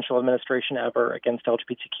presidential administration ever against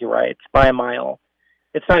LGBTQ rights by a mile.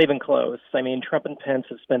 It's not even close. I mean, Trump and Pence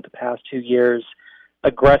have spent the past 2 years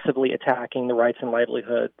aggressively attacking the rights and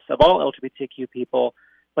livelihoods of all LGBTQ people,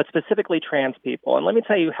 but specifically trans people. And let me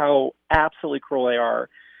tell you how absolutely cruel they are.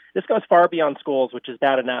 This goes far beyond schools, which is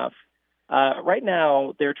bad enough. Right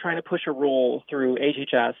now, they're trying to push a rule through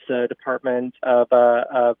HHS, the Department of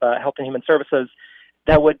Health and Human Services,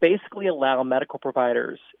 that would basically allow medical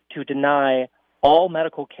providers to deny all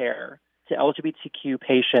medical care to LGBTQ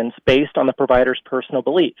patients based on the provider's personal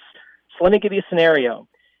beliefs. So let me give you a scenario.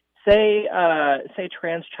 Say a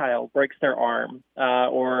trans child breaks their arm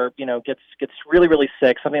or gets really, really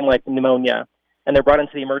sick, something like pneumonia, and they're brought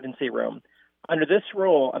into the emergency room. Under this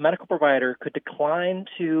rule, a medical provider could decline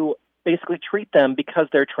to basically treat them because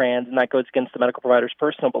they're trans, and that goes against the medical provider's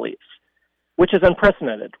personal beliefs, which is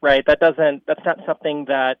unprecedented, right? That's not something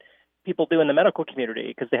that people do in the medical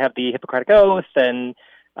community because they have the Hippocratic Oath and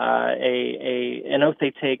an oath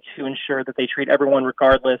they take to ensure that they treat everyone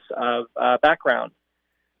regardless of background.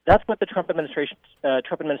 That's what the Trump administration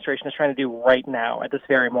is trying to do right now at this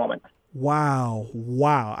very moment. Wow.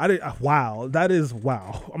 That is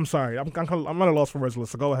wow. I'm sorry. I'm at a loss for words,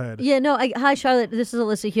 Alyssa. Go ahead. Yeah, no. Hi, Charlotte. This is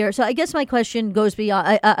Alyssa here. So I guess my question goes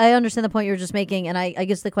beyond. I understand the point you were just making, and I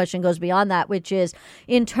guess the question goes beyond that, which is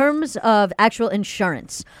in terms of actual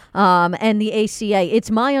insurance and the ACA.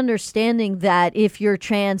 It's my understanding that if you're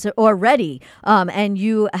trans already and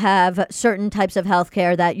you have certain types of health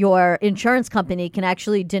care, that your insurance company can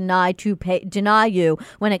actually deny you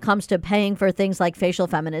when it comes to paying for things like facial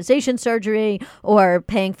feminization surgery or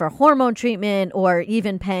paying for hormone treatment or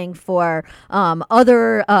even paying for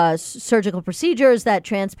other surgical procedures that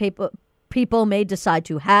trans people may decide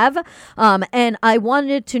to have. And I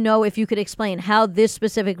wanted to know if you could explain how this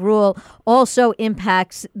specific rule also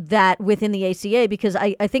impacts that within the ACA, because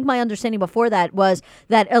I think my understanding before that was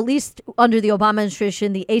that at least under the Obama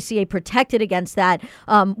administration, the ACA protected against that,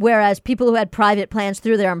 whereas people who had private plans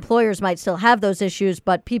through their employers might still have those issues,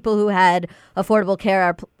 but people who had Affordable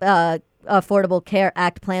Care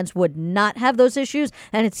Act plans would not have those issues.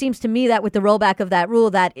 And it seems to me that with the rollback of that rule,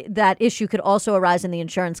 that issue could also arise in the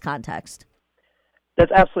insurance context.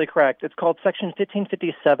 That's absolutely correct. It's called Section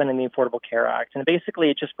 1557 in the Affordable Care Act. And basically,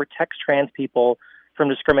 it just protects trans people from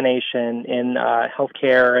discrimination in health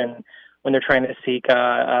care and when they're trying to seek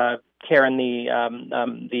care in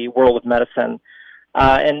the world of medicine.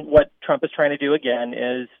 And what Trump is trying to do, again,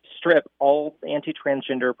 is strip all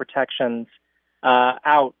anti-transgender protections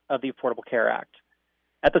out of the Affordable Care Act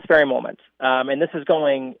at this very moment. And this is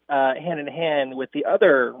going hand in hand with the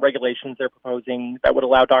other regulations they're proposing that would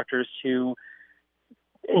allow doctors to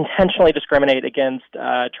intentionally discriminate against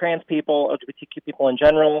trans people, LGBTQ people in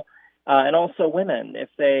general, and also women, if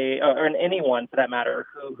they, or anyone for that matter,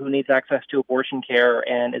 who needs access to abortion care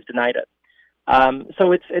and is denied it.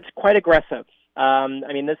 So it's quite aggressive.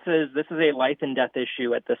 I mean, this is a life and death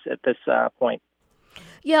issue at this point.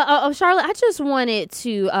 Yeah, Charlotte, I just wanted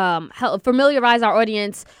to help familiarize our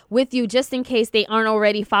audience with you just in case they aren't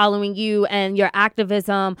already following you and your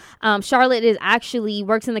activism. Charlotte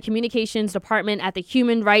works in the communications department at the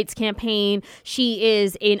Human Rights Campaign. She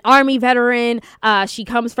is an Army veteran. She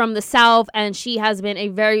comes from the South, and she has been a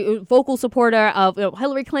very vocal supporter of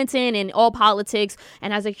Hillary Clinton and all politics,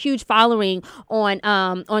 and has a huge following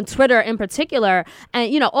on Twitter in particular.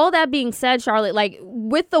 And, all that being said, Charlotte, like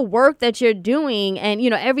with the work that you're doing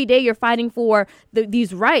and, every day you're fighting for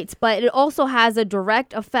these rights, but it also has a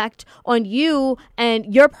direct effect on you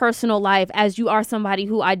and your personal life as you are somebody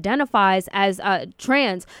who identifies as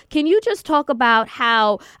trans. Can you just talk about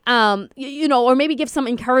how, or maybe give some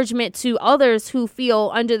encouragement to others who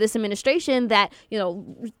feel under this administration that,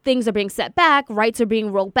 things are being set back, rights are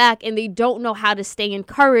being rolled back, and they don't know how to stay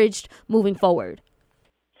encouraged moving forward?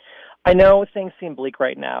 I know things seem bleak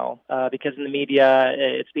right now because in the media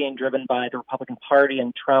it's being driven by the Republican Party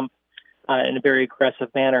and Trump in a very aggressive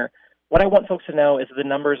manner. What I want folks to know is that the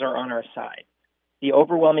numbers are on our side. The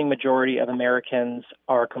overwhelming majority of Americans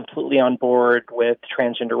are completely on board with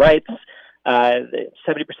transgender rights.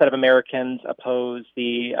 70% of Americans oppose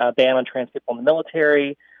the ban on trans people in the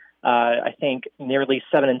military. I think nearly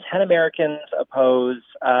 7 in 10 Americans oppose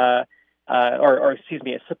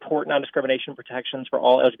support non-discrimination protections for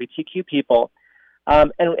all LGBTQ people.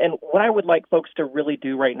 And what I would like folks to really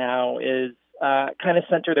do right now is kind of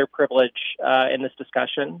center their privilege in this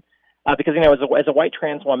discussion. Because, as a white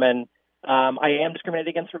trans woman, I am discriminated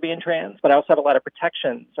against for being trans, but I also have a lot of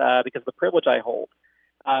protections because of the privilege I hold.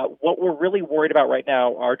 What we're really worried about right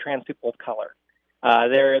now are trans people of color.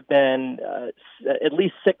 There have been at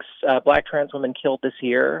least 6 black trans women killed this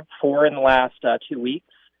year, 4 in the last 2 weeks.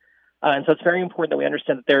 And so it's very important that we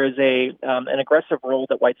understand that there is an aggressive role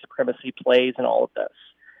that white supremacy plays in all of this.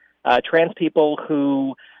 Trans people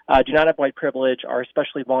who do not have white privilege are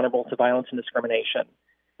especially vulnerable to violence and discrimination.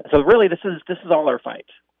 So really, this is all our fight.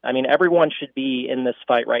 I mean, everyone should be in this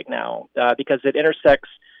fight right now because it intersects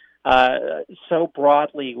so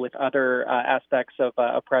broadly with other aspects of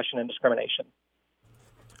oppression and discrimination.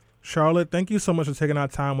 Charlotte, thank you so much for taking our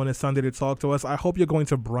time on this Sunday to talk to us. I hope you're going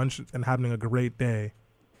to brunch and having a great day.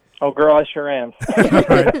 Oh, girl, I sure am.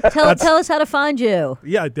 Right. Tell us how to find you.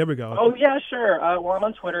 Yeah, there we go. Oh, yeah, sure. Well, I'm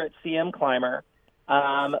on Twitter at CM Clymer.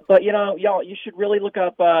 But, y'all, you should really look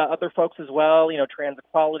up other folks as well. Trans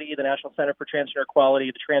Equality, the National Center for Transgender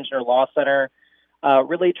Equality, the Transgender Law Center.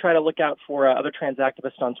 Really try to look out for other trans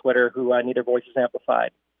activists on Twitter who need their voices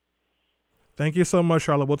amplified. Thank you so much,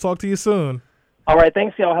 Charlotte. We'll talk to you soon. All right.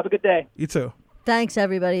 Thanks, y'all. Have a good day. You too. Thanks,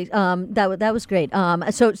 everybody. That was great.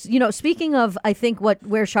 So, speaking of, I think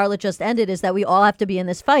where Charlotte just ended is that we all have to be in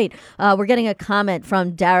this fight. We're getting a comment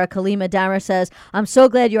from Dara Kalima. Dara says, I'm so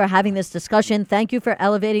glad you are having this discussion. Thank you for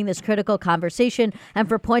elevating this critical conversation and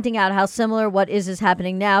for pointing out how similar what is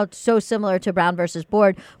happening now, so similar to Brown versus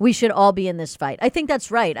Board. We should all be in this fight. I think that's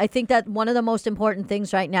right. I think that one of the most important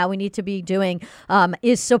things right now we need to be doing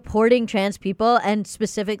is supporting trans people, and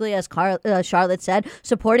specifically, as Charlotte said,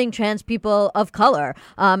 supporting trans people of color.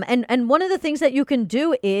 And one of the things that you can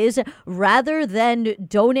do is, rather than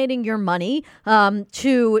donating your money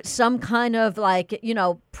to some kind of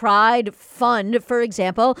pride fund, for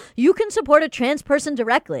example, you can support a trans person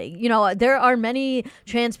directly. There are many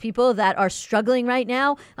trans people that are struggling right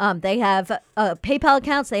now. They have PayPal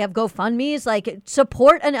accounts, they have GoFundMe's.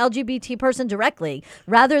 Support an LGBT person directly,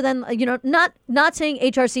 rather than not saying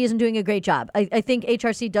HRC isn't doing a great job. I think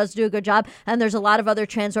HRC does do a good job, and there's a lot of other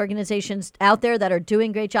trans organizations out there that are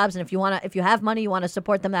doing great jobs. And if you have money, you want to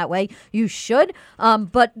support them that way, you should.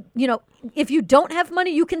 But if you don't have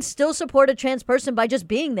money, you can still support a trans person by just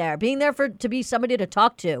being there to be somebody to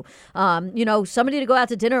talk to, somebody to go out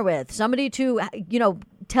to dinner with, somebody to,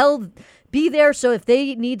 be there. So if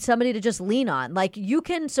they need somebody to just lean on, you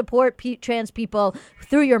can support trans people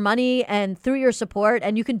through your money and through your support,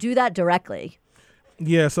 and you can do that directly.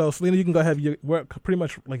 Yeah, so Selena, you can go ahead. We're pretty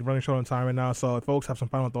much running short on time right now, so if folks have some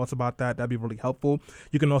final thoughts about that, that'd be really helpful.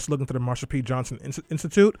 You can also look into the Marsha P. Johnson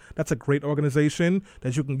Institute. That's a great organization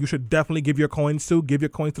that you should definitely give your coins to. Give your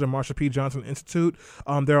coins to the Marsha P. Johnson Institute.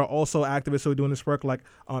 There are also activists who are doing this work, like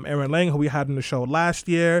Erin Lang, who we had in the show last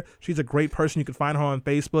year. She's a great person. You can find her on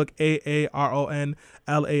Facebook, AARONLANG.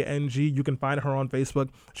 You can find her on Facebook.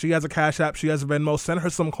 She has a Cash App. She has a Venmo. Send her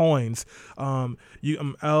some coins.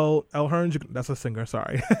 Elle Hearns, that's a singer.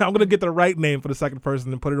 Sorry. I'm going to get the right name for the second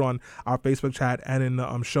person and put it on our Facebook chat and in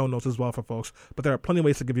the show notes as well for folks. But there are plenty of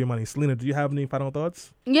ways to give you money. Selena, do you have any final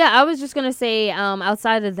thoughts? Yeah, I was just going to say,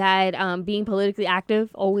 outside of that, being politically active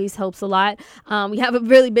always helps a lot. We have a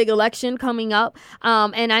really big election coming up.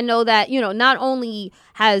 And I know that, not only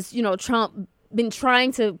has, Trump been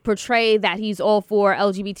trying to portray that he's all for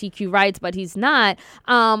LGBTQ rights, but he's not,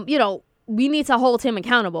 we need to hold him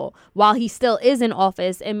accountable while he still is in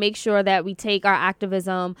office and make sure that we take our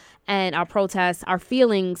activism and our protests, our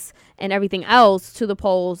feelings and everything else to the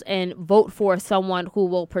polls and vote for someone who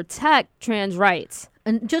will protect trans rights.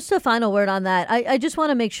 And just a final word on that. I just want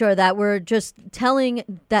to make sure that we're just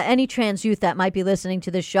telling that any trans youth that might be listening to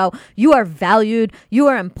this show, you are valued, you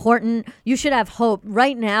are important, you should have hope.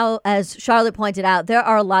 Right now, as Charlotte pointed out, there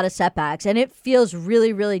are a lot of setbacks, and it feels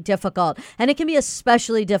really, really difficult. And it can be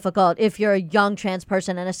especially difficult if you're a young trans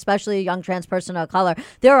person, and especially a young trans person of color.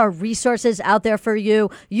 There are resources out there for you.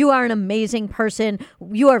 You are an amazing person.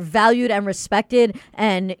 You are valued and respected.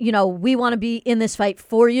 And, we want to be in this fight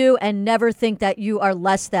for you, and never think that you are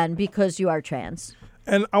less than because you are trans.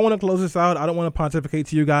 And I want to close this out. I don't want to pontificate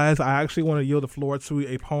to you guys. I actually want to yield the floor to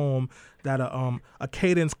a poem that a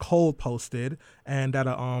Cadence Cole posted and that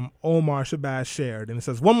Omar Shabazz shared. And it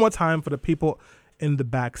says, one more time for the people in the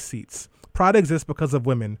back seats. Pride exists because of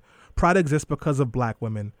women. Pride exists because of black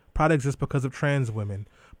women. Pride exists because of trans women.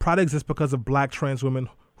 Pride exists because of black trans women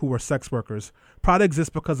who were sex workers. Pride exists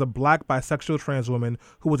because of black bisexual trans woman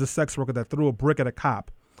who was a sex worker that threw a brick at a cop.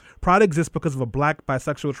 Pride exists because of a black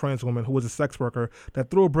bisexual trans woman who was a sex worker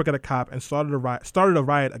that threw a brick at a cop and started a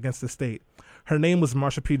riot against the state. Her name was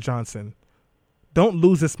Marsha P. Johnson. Don't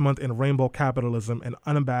lose this month in rainbow capitalism and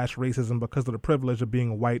unabashed racism because of the privilege of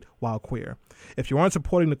being white while queer. If you aren't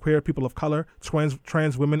supporting the queer people of color,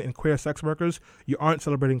 trans women, and queer sex workers, you aren't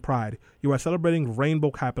celebrating pride. You are celebrating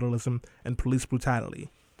rainbow capitalism and police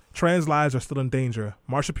brutality. Trans lives are still in danger.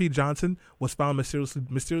 Marsha P. Johnson was found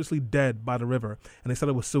mysteriously dead by the river, and they said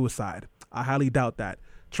it was suicide. I highly doubt that.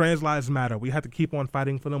 Trans lives matter. We have to keep on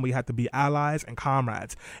fighting for them. We have to be allies and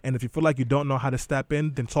comrades. And if you feel like you don't know how to step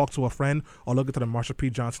in, then talk to a friend or look into the Marsha P.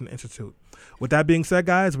 Johnson Institute. With that being said,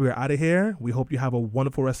 guys, we are out of here. We hope you have a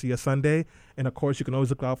wonderful rest of your Sunday. And, of course, you can always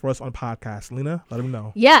look out for us on podcasts. Lena, let them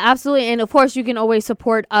know. Yeah, absolutely. And, of course, you can always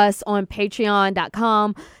support us on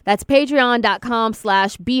patreon.com. That's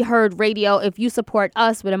patreon.com/BeHeardRadio. If you support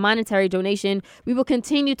us with a monetary donation, we will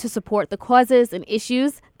continue to support the causes and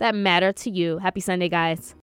issues that matter to you. Happy Sunday, guys.